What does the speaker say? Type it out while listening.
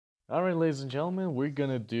Alright, ladies and gentlemen, we're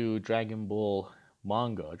gonna do Dragon Ball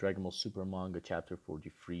manga, Dragon Ball Super manga chapter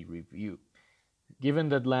 43 review. Given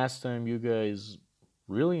that last time you guys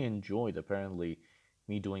really enjoyed, apparently,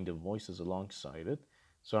 me doing the voices alongside it,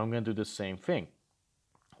 so I'm gonna do the same thing.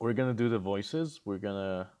 We're gonna do the voices, we're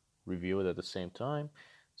gonna review it at the same time.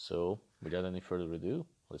 So, without any further ado,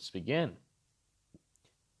 let's begin.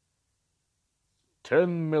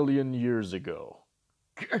 10 million years ago.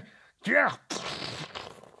 Yeah.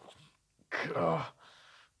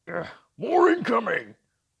 More incoming!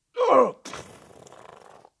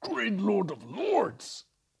 Great Lord of Lords!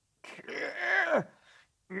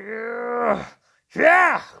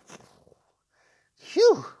 Yeah!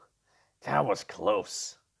 Phew! That was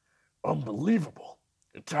close. Unbelievable.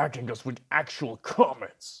 Attacking us with actual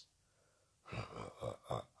comets.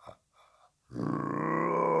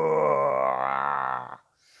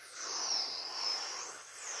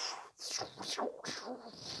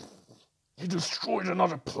 He destroyed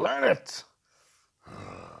another planet.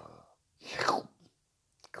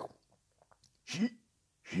 He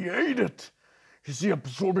ate it. Is he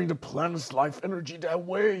absorbing the planet's life energy that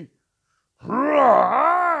way?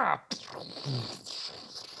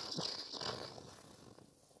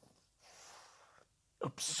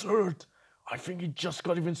 Absurd. I think he just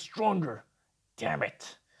got even stronger. Damn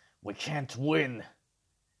it. We can't win.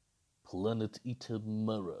 Planet Eater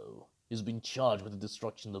Moro has been charged with the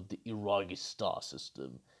destruction of the Iragi star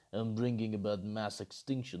system and bringing about mass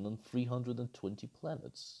extinction on 320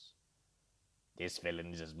 planets. This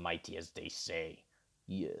villain is as mighty as they say.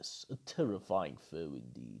 Yes, a terrifying foe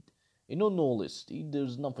indeed. In all honesty,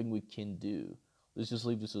 there's nothing we can do. Let's just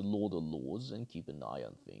leave this to Lord of Lords and keep an eye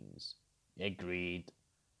on things. Agreed.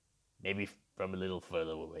 Maybe from a little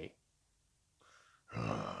further away.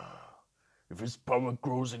 If his power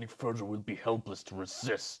grows any further, we'll be helpless to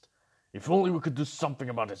resist. If only we could do something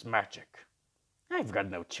about his magic. I've got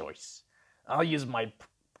no choice. I'll use my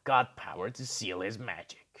god power to seal his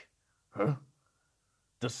magic. Huh?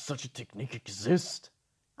 Does such a technique exist?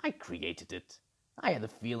 I created it. I had a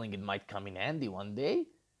feeling it might come in handy one day.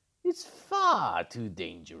 It's far too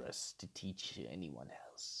dangerous to teach anyone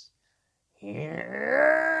else.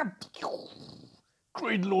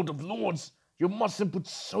 Great Lord of Lords, you mustn't put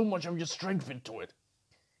so much of your strength into it.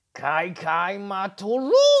 Kai Kai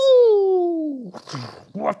Matoru!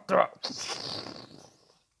 What the?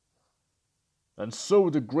 And so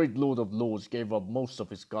the great Lord of Lords gave up most of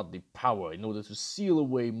his godly power in order to seal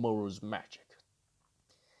away Moro's magic.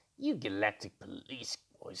 You galactic police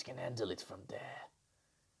boys can handle it from there.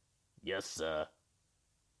 Yes, sir.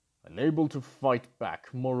 Unable to fight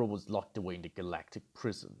back, Moro was locked away in the galactic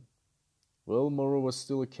prison. Well, Moro was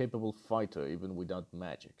still a capable fighter even without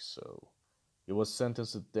magic, so he was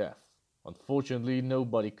sentenced to death. Unfortunately,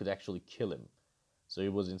 nobody could actually kill him, so he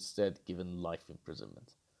was instead given life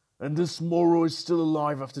imprisonment. And this Moro is still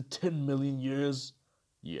alive after 10 million years?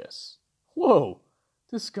 Yes. Whoa,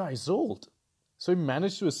 this guy's old. So he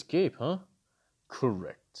managed to escape, huh?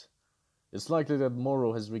 Correct. It's likely that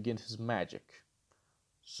Moro has regained his magic.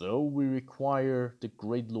 So we require the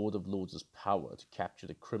great Lord of Lords' power to capture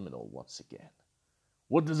the criminal once again.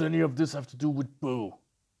 What does any of this have to do with Boo?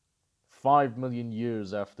 5 million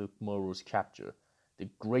years after Moro's capture, the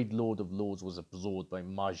great Lord of Lords was absorbed by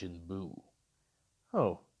Majin Buu.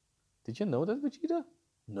 Oh, did you know that, Vegeta?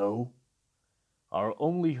 No. Our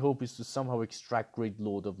only hope is to somehow extract Great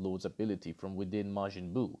Lord of Lords' ability from within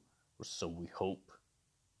Majin Buu, or so we hope.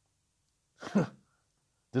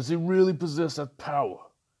 Does he really possess that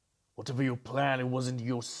power? Whatever your plan, it wasn't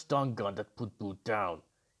your stun gun that put Boo down.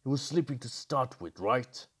 He was sleeping to start with,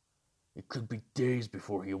 right? It could be days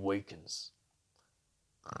before he awakens.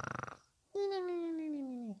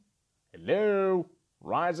 Hello?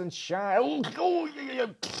 Rise and shine.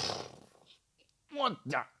 What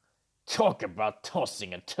the? Talk about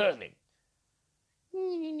tossing and turning.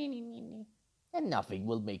 And nothing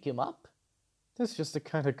will make him up. That's just the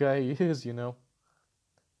kind of guy he is, you know.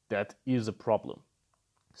 That is a problem.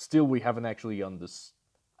 Still, we haven't actually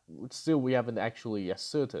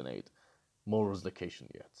ascertained Moro's location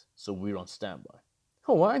yet, so we're on standby.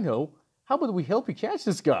 Oh, I know. How about we help you catch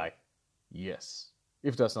this guy? Yes,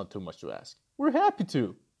 if that's not too much to ask. We're happy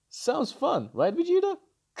to. Sounds fun, right, Vegeta?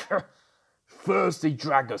 First they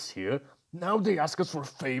drag us here, now they ask us for a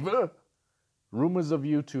favor? Rumors of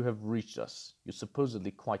you two have reached us. You're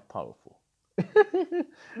supposedly quite powerful.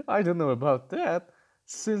 I don't know about that,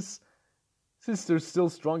 since there's still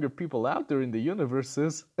stronger people out there in the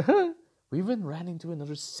universes. We even ran into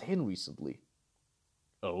another Saiyan recently.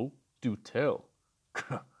 Oh, do tell.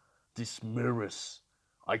 This Mirrors.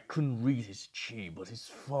 I couldn't read his chi, but he's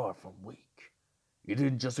far from weak. He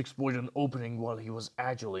didn't just exploit an opening while he was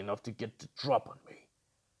agile enough to get the drop on me.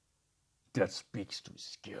 That speaks to his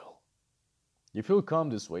skill. You feel calm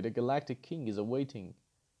this way. The Galactic King is awaiting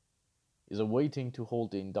to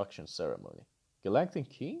hold the induction ceremony. Galactic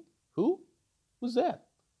King? Who? Who's that?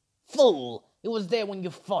 Fool! It was there when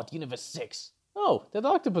you fought Universe 6. Oh, that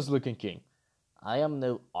octopus-looking king. I am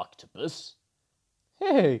no octopus.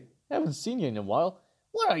 Hey, haven't seen you in a while.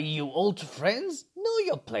 What are you, old friends? Know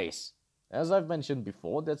your place. As I've mentioned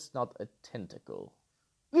before, that's not a tentacle.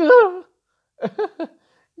 You're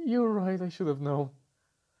right, I should have known.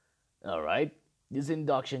 Alright, this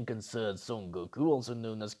induction concerns Son Goku, also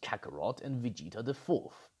known as Kakarot, and Vegeta the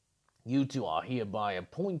Fourth. You two are hereby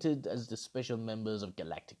appointed as the special members of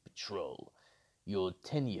Galactic Patrol. Your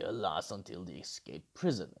tenure lasts until the escaped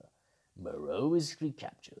prisoner, Moro, is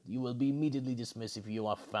recaptured. You will be immediately dismissed if you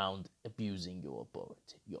are found abusing your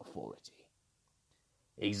authority.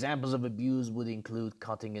 Examples of abuse would include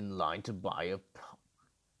cutting in line to buy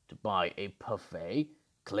a parfait,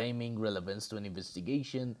 claiming relevance to an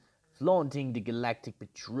investigation, flaunting the Galactic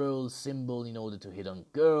Patrol symbol in order to hit on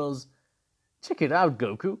girls. Check it out,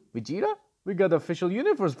 Goku. Vegeta, we got official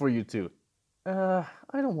uniforms for you two. I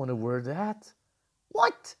don't want to wear that.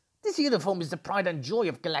 What? This uniform is the pride and joy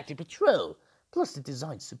of Galactic Patrol. Plus the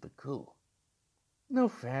design's super cool. No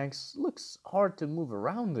thanks. Looks hard to move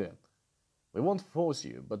around in. We won't force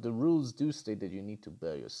you, but the rules do state that you need to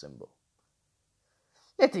bear your symbol.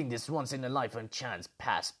 Letting this once-in-a-lifetime chance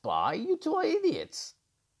pass by, you two are idiots.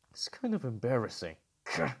 It's kind of embarrassing.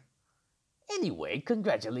 Anyway,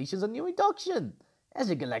 congratulations on your induction. As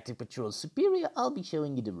your Galactic Patrol superior, I'll be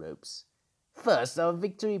showing you the ropes. First, our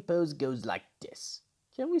victory pose goes like this.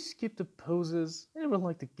 Can we skip the poses? I never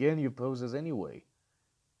like the Ganyu poses anyway.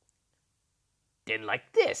 Then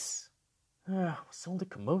like this. What's all the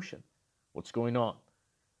commotion? What's going on?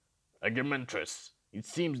 Agamentress, it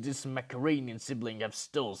seems this Macaronian sibling have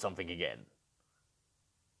stole something again.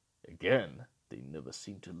 Again? They never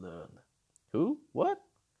seem to learn. Who? What?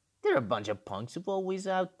 They're a bunch of punks who're always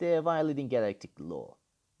out there violating galactic law.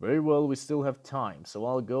 Very well, we still have time, so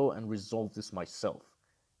I'll go and resolve this myself.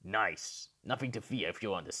 Nice. Nothing to fear if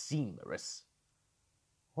you're on the scene, Maris.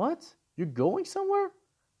 What? You're going somewhere?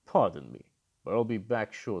 Pardon me, but I'll be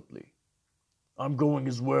back shortly. I'm going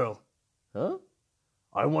as well. Huh?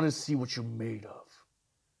 I want to see what you're made of.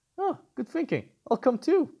 Oh, good thinking. I'll come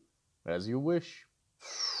too. As you wish.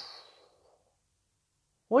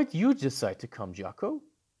 Why'd you decide to come, Jaco?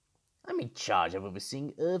 I'm in charge of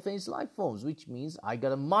overseeing Earth and its life forms, which means I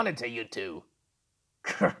gotta monitor you two.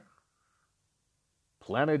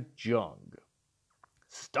 Planet Jung.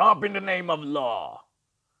 Stop in the name of law.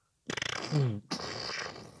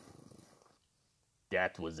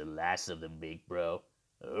 That was the last of them, big bro.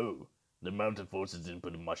 Oh, the mountain forces didn't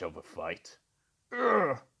put much of a fight.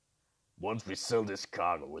 Once we sell this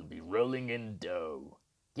cargo, we'll be rolling in dough.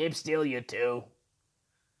 Keep still, you two.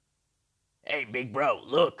 Hey, big bro,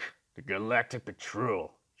 look. The Galactic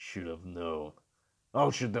Patrol. Should have known.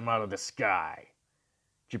 I'll shoot them out of the sky.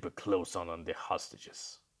 Keep a close eye on the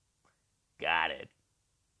hostages. Got it.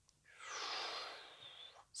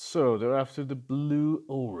 So, they're after the Blue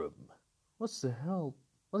Orb. What's the hell?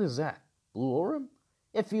 What is that? Blue Orb?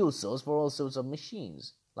 A fuel source for all sorts of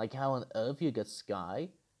machines. Like how on Earth you get sky.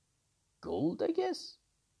 Gold, I guess?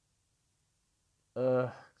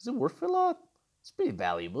 Is it worth a lot? It's pretty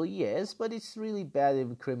valuable, yes, but it's really bad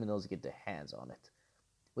if criminals get their hands on it.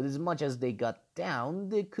 With as much as they got down,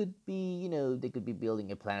 they could be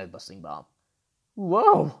building a planet-busting bomb.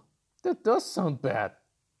 Whoa! That does sound bad.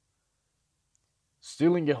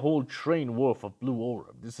 Stealing a whole train worth of Blue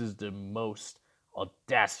Orb. This is the most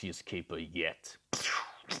audacious caper yet.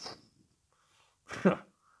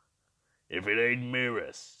 If it ain't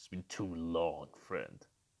Miras, it's been too long, friend.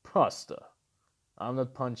 Pasta. I'm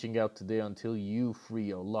not punching out today until you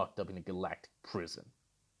three are locked up in a galactic prison.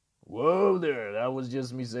 Whoa there, that was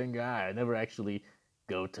just me saying hi. I never actually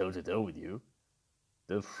go toe-to-toe with you.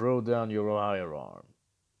 Then throw down your firearm.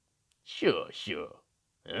 Sure.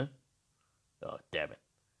 Huh? Oh, damn it.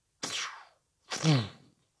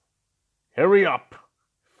 Hurry up.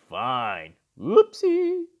 Fine.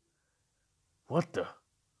 Whoopsie. What the?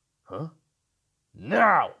 Huh?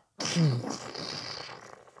 Now!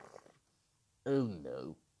 Oh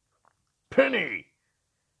no. Penny!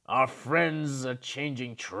 Our friends are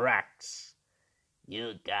changing tracks.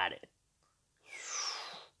 You got it.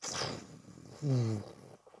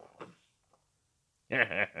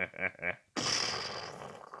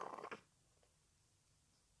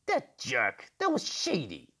 That jerk, that was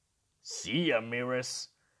shady. See ya, Miras.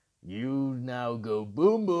 You now go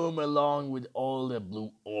boom boom along with all the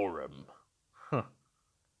Blue Orb. Huh.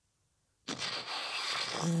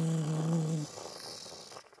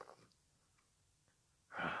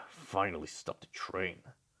 finally stop the train.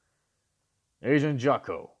 Agent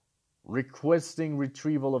Jocko, requesting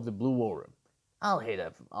retrieval of the Blue Orb. I'll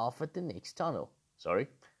head off at the next tunnel. Sorry?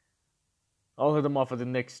 I'll head them off at the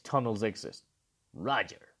next tunnel's exit.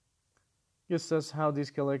 Roger. Guess that's how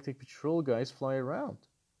these Galactic Patrol guys fly around.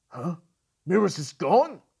 Huh? Mirrors is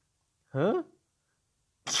gone? Huh?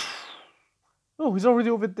 Oh, he's already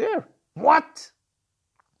over there. What?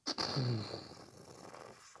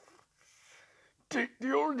 They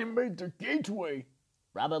already made the gateway.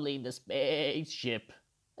 Probably the spaceship.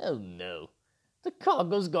 Oh no. The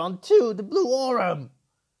cargo's gone too, the Blue Orb.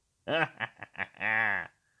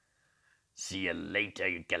 See you later,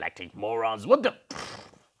 you galactic morons. What the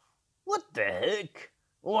heck?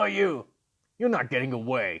 Who are you? You're not getting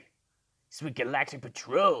away. It's with Galactic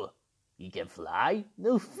Patrol. You can fly?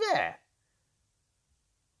 No fair.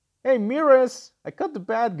 Hey, Miras, I caught the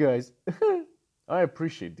bad guys. I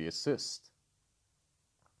appreciate the assist.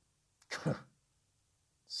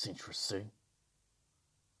 It's interesting.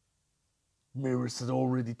 Miras had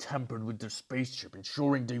already tampered with their spaceship,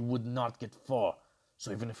 ensuring they would not get far,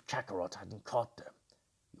 so even if Kakarot hadn't caught them,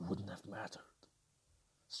 it wouldn't have mattered.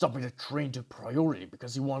 Stopping the train took priority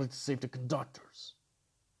because he wanted to save the conductors.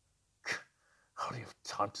 How do you have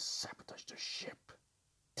time to sabotage the ship?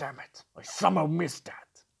 Damn it, I somehow missed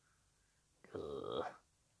that.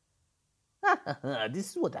 This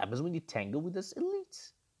is what happens when you tangle with us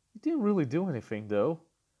elites. You didn't really do anything, though.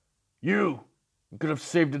 You could have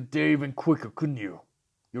saved the day even quicker, couldn't you?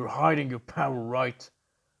 You're hiding your power, right?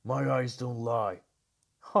 My eyes don't lie.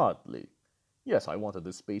 Hardly. Yes, I wanted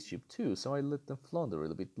the spaceship too, so I let them flounder a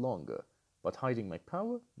little bit longer. But hiding my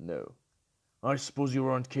power? No. I suppose you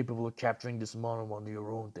aren't capable of capturing this mono on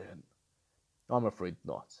your own then. I'm afraid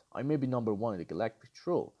not. I may be number one in the Galactic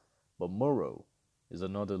Patrol, but Moro is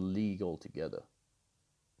another league altogether.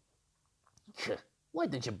 Why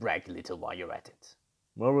don't you brag a little while you're at it?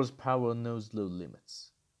 Moro's power knows no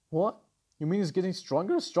limits. What? You mean he's getting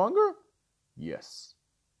stronger and stronger? Yes.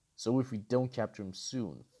 So if we don't capture him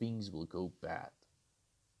soon, things will go bad.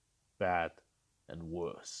 Bad and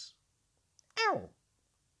worse. Ow!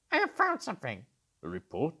 I have found something. A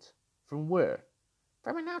report? From where?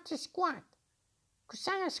 From an outer squad.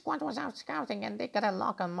 Kusaya's squad was out scouting and they got a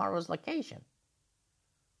lock on Moro's location.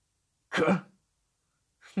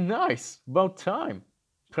 Nice! About time!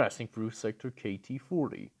 Passing through sector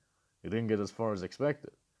KT-40. You didn't get as far as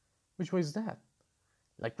expected. Which way is that?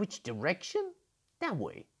 Like which direction? That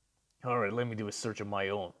way. Alright, let me do a search of my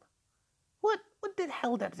own. What the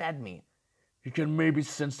hell does that mean? You can maybe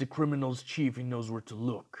sense the criminal's chief. He knows where to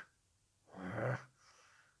look.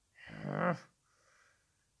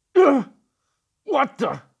 What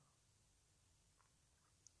the?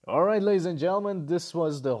 Alright, ladies and gentlemen, this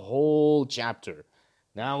was the whole chapter.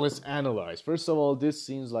 Now let's analyze. First of all, this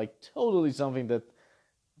seems like totally something that,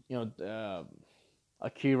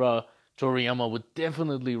 Akira Toriyama would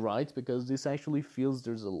definitely write, because this actually feels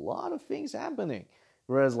there's a lot of things happening.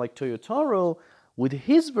 Whereas like Toyotaro, with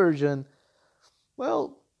his version,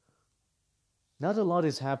 well, not a lot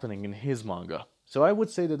is happening in his manga. So I would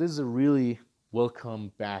say that this is a really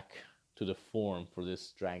welcome back to the form for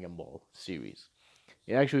this Dragon Ball series.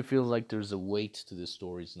 It actually feels like there's a weight to the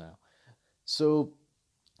stories now. So,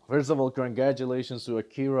 first of all, congratulations to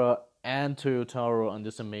Akira and Toyotaro on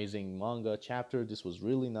this amazing manga chapter. This was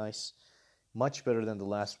really nice. Much better than the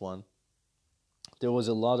last one. There was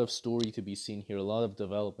a lot of story to be seen here, a lot of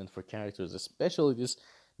development for characters, especially this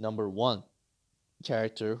number one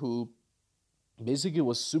character who basically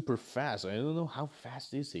was super fast. I don't know how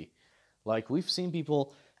fast is he. Like, we've seen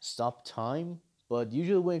people stop time, but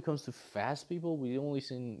usually when it comes to fast people, we only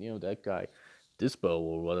seen, that guy, Dispo,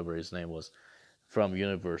 or whatever his name was, from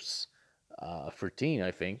Universe 13,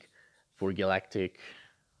 I think, for Galactic.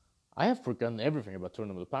 I have forgotten everything about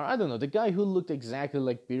Tournament of Power. I don't know, the guy who looked exactly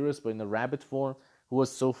like Beerus, but in a rabbit form, who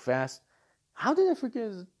was so fast. How did I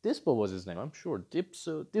forget? Dispo was his name, I'm sure.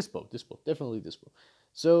 Dispo, definitely Dispo.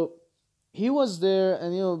 So, he was there,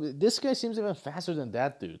 and this guy seems even faster than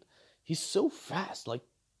that dude. He's so fast, like,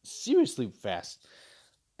 seriously fast.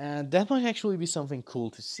 And that might actually be something cool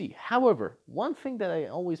to see. However, one thing that I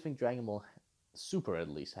always think Dragon Ball Super, at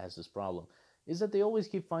least, has this problem, is that they always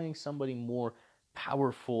keep finding somebody more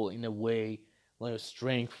powerful in a way, like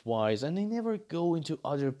strength-wise, and they never go into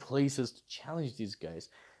other places to challenge these guys.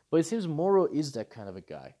 But it seems Moro is that kind of a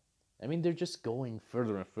guy. I mean, they're just going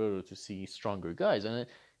further and further to see stronger guys, and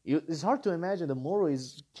it's hard to imagine that Moro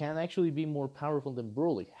can actually be more powerful than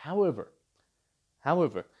Broly. However,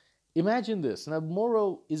 imagine this. Now,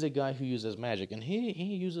 Moro is a guy who uses magic, and he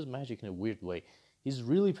uses magic in a weird way. He's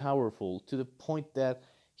really powerful to the point that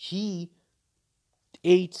he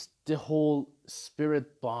ate the whole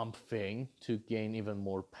spirit bomb thing to gain even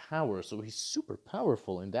more power. So he's super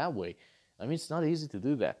powerful in that way. I mean, it's not easy to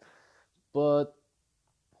do that. But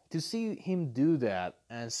to see him do that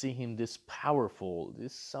and see him this powerful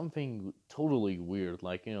is something totally weird.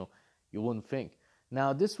 Like, you wouldn't think.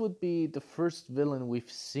 Now, this would be the first villain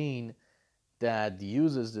we've seen that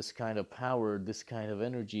uses this kind of power, this kind of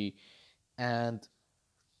energy, and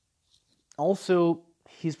also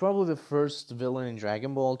he's probably the first villain in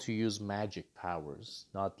Dragon Ball to use magic powers,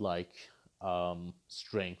 not like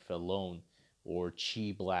strength alone or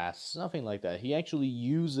chi blasts, nothing like that. He actually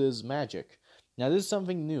uses magic. Now, this is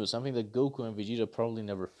something new, something that Goku and Vegeta probably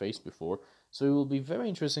never faced before, so it will be very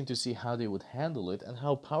interesting to see how they would handle it and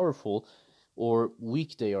how powerful or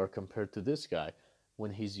weak they are compared to this guy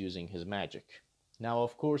when he's using his magic. Now,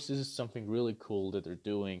 of course, this is something really cool that they're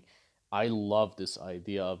doing. I love this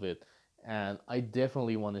idea of it, and I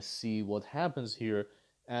definitely want to see what happens here.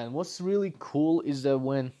 And what's really cool is that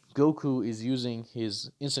when Goku is using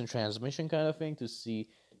his instant transmission kind of thing to see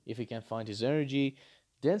if he can find his energy,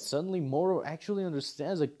 then suddenly Moro actually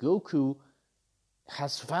understands that Goku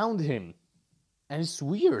has found him. And it's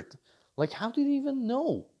weird. Like, how did he even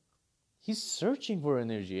know? He's searching for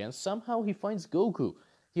energy, and somehow he finds Goku.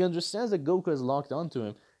 He understands that Goku has locked onto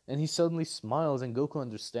him, and he suddenly smiles, and Goku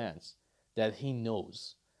understands that he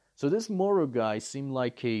knows. So this Moro guy seemed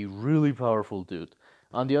like a really powerful dude.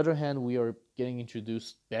 On the other hand, we are getting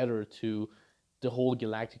introduced better to the whole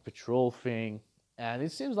Galactic Patrol thing, and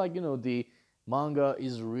it seems like, the manga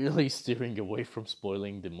is really steering away from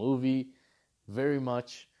spoiling the movie very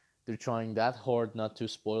much. They're trying that hard not to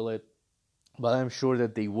spoil it, but I'm sure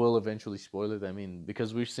that they will eventually spoil it. I mean,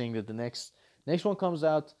 because we're seeing that the next one comes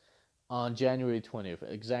out on January 20th,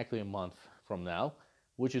 exactly a month from now,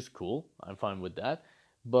 which is cool. I'm fine with that.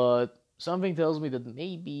 But something tells me that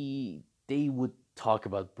maybe they would talk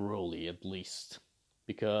about Broly at least,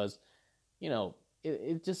 because,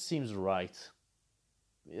 it just seems right.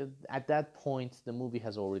 At that point, the movie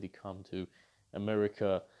has already come to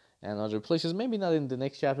America and other places. Maybe not in the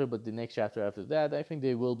next chapter, but the next chapter after that, I think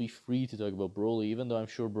they will be free to talk about Broly, even though I'm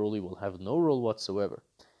sure Broly will have no role whatsoever.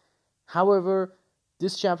 However,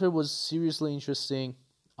 this chapter was seriously interesting.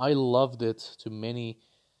 I loved it to many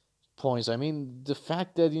points. I mean, the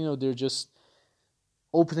fact that, they're just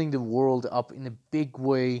opening the world up in a big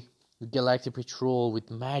way with Galactic Patrol,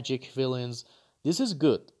 with magic villains, this is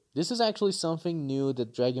good. This is actually something new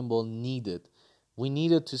that Dragon Ball needed. We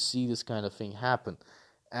needed to see this kind of thing happen.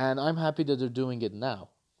 And I'm happy that they're doing it now.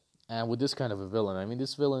 And with this kind of a villain. I mean,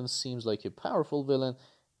 this villain seems like a powerful villain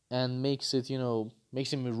and makes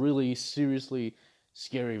him a really seriously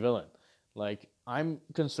scary villain. Like, I'm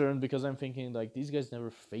concerned because I'm thinking, like, these guys never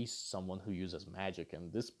faced someone who uses magic.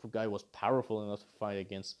 And this guy was powerful enough to fight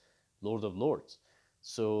against Lord of Lords.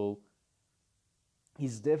 So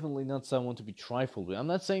he's definitely not someone to be trifled with. I'm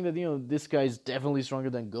not saying that, this guy is definitely stronger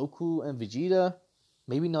than Goku and Vegeta.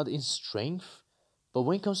 Maybe not in strength. But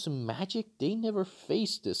when it comes to magic, they never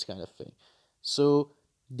faced this kind of thing. So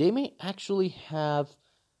they may actually have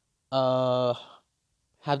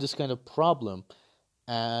this kind of problem.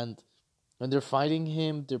 And when they're fighting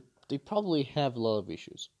him, they probably have a lot of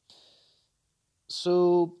issues.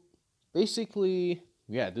 So basically,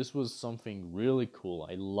 yeah, this was something really cool.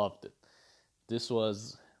 I loved it. This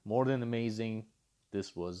was more than amazing.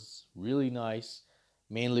 This was really nice.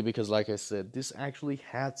 Mainly because, like I said, this actually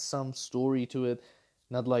had some story to it.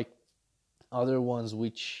 Not like other ones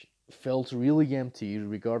which felt really empty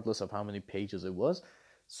regardless of how many pages it was.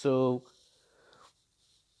 So,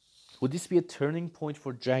 would this be a turning point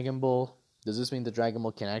for Dragon Ball? Does this mean that Dragon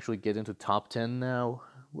Ball can actually get into top 10 now?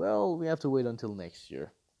 Well, we have to wait until next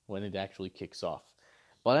year when it actually kicks off.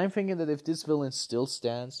 But I'm thinking that if this villain still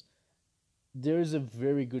stands, there is a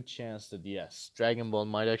very good chance that, yes, Dragon Ball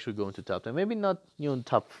might actually go into top 10. Maybe not, in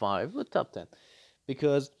top 5, but top 10.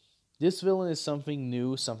 Because this villain is something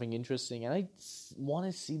new, something interesting, and I want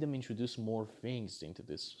to see them introduce more things into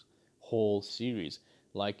this whole series.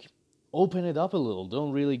 Like, open it up a little.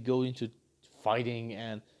 Don't really go into fighting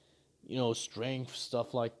and, strength,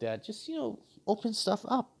 stuff like that. Just, open stuff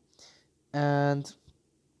up. And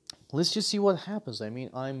let's just see what happens. I mean,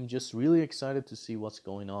 I'm just really excited to see what's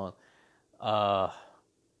going on.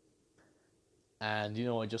 And,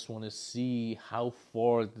 I just want to see how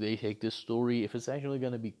far they take this story, if it's actually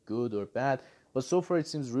going to be good or bad. But so far, it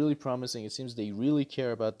seems really promising. It seems they really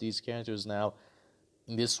care about these characters now.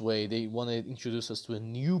 In this way, they want to introduce us to a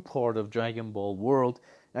new part of Dragon Ball world.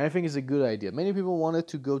 And I think it's a good idea. Many people wanted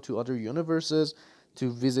to go to other universes,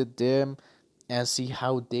 to visit them, and see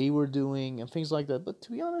how they were doing, and things like that. But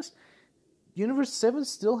to be honest, Universe 7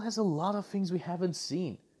 still has a lot of things we haven't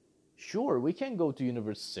seen. Sure, we can go to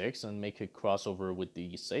Universe 6 and make a crossover with the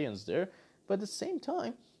Saiyans there, but at the same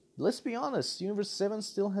time, let's be honest, Universe 7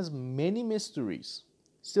 still has many mysteries,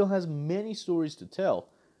 still has many stories to tell.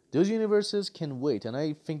 Those universes can wait, and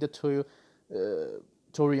I think that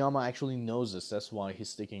Toriyama actually knows this. That's why he's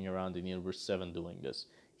sticking around in Universe 7 doing this.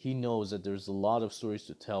 He knows that there's a lot of stories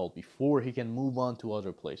to tell before he can move on to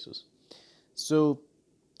other places. So,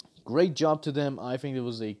 great job to them. I think it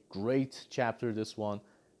was a great chapter, this one.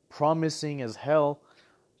 Promising as hell,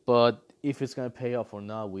 but if it's going to pay off or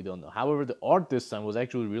not, we don't know. However, the art this time was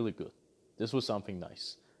actually really good. This was something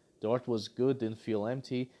nice. The art was good, didn't feel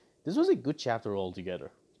empty. This was a good chapter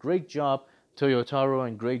altogether. Great job, Toyotaro,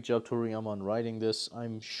 and great job, Toriyama, on writing this.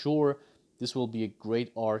 I'm sure this will be a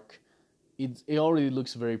great arc. It already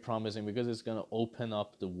looks very promising because it's going to open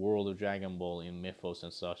up the world of Dragon Ball in Mythos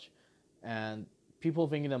and such. And people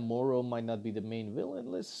thinking that Moro might not be the main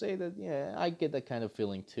villain, let's say that, yeah, I get that kind of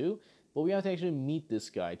feeling too. But we have to actually meet this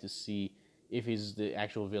guy to see if he's the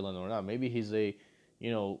actual villain or not. Maybe he's a,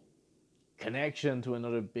 connection to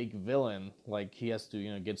another big villain. Like he has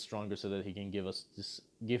to, get stronger so that he can give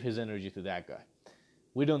his energy to that guy.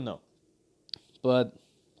 We don't know. But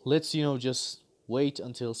let's, just wait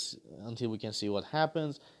until we can see what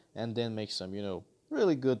happens and then make some,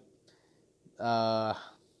 really good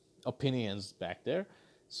opinions back there.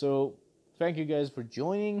 So thank you guys for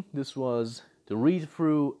joining. This was the read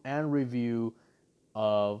through and review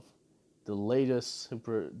of the latest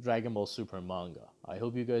Dragon Ball Super manga. I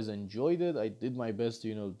hope you guys enjoyed it. I did my best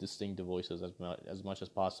to distinct the voices as much as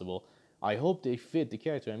possible. I hope they fit the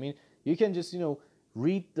character. I mean, you can just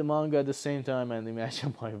read the manga at the same time and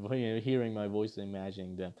imagine my voice, hearing my voice and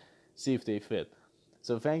imagining them, see if they fit.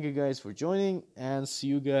 So thank you guys for joining, and see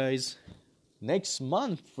you guys next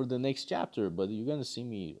month for the next chapter, but you're gonna see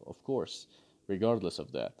me, of course, regardless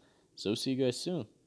of that. So see you guys soon.